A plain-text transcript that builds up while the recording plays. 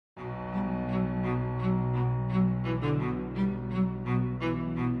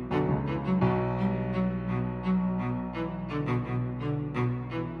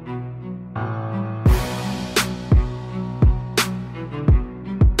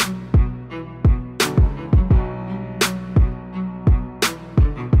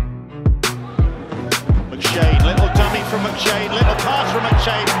McShane, little pass from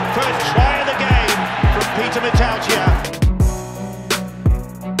McShane, first try of the game from Peter Matautia.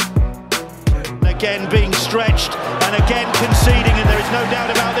 Again being stretched and again conceding, and there is no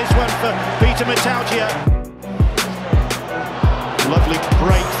doubt about this one for Peter Matautia. Lovely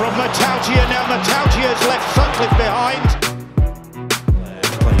break from Matautia, now Matautia's left Sutcliffe behind.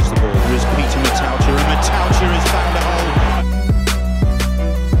 Plays the ball, there is Peter Matautia, and Matautia has found a hole.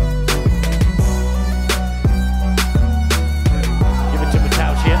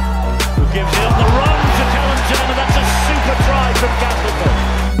 Gives it on the run to Callum, and that's a super try from Castleford.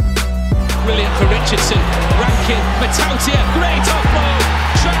 Brilliant for Richardson, Rankin, Matautia, great offload,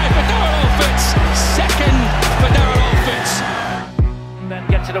 try for Darrell Fitz, second for Darrell Fitz. Then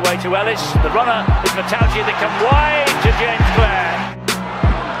gets it away to Ellis, the runner is Matautia, they come wide to James Clare.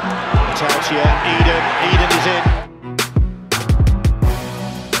 Matautia, Eden is in.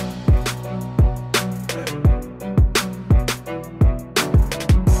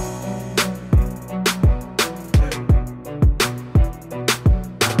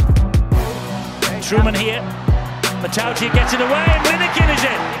 Truman here, Matautia gets it away and Linekin is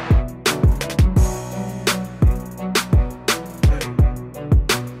in.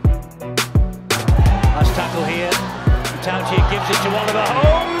 Last tackle here, Matautia gives it to Oliver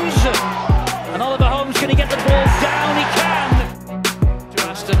Holmes. And Oliver Holmes, can he get the ball down? He can!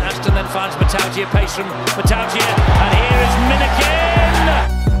 To Aston then finds Matautia, pace from Matautia, and here is Linekin!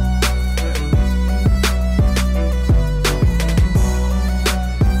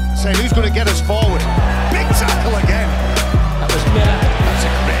 Saying who's going to get us forward. Big tackle again. That was Miller. That's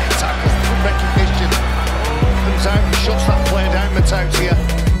a great tackle. Good recognition. Comes out and shuts that player down, Matautia.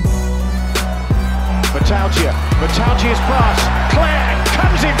 Matautia's pass. Clare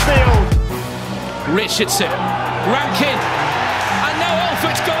comes in field. Richardson, Rankin, and now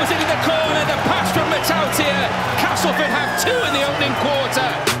Alford goes into the corner. The pass from Matautia. Castleford have two in the opening quarter.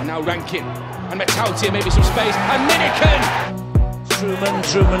 And now Rankin and Matautia, maybe some space, and Linekin.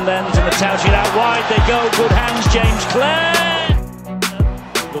 Truman then to Matautia, out wide they go, good hands, James Clare!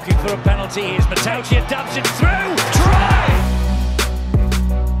 Looking for a penalty, here's Matautia, dabs it through, try!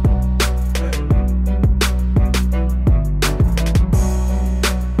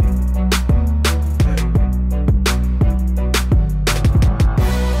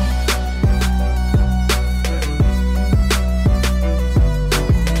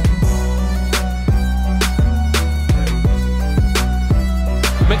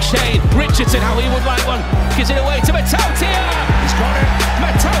 McShane, Richardson, how he would like one, gives it away to Matautia! He's got it.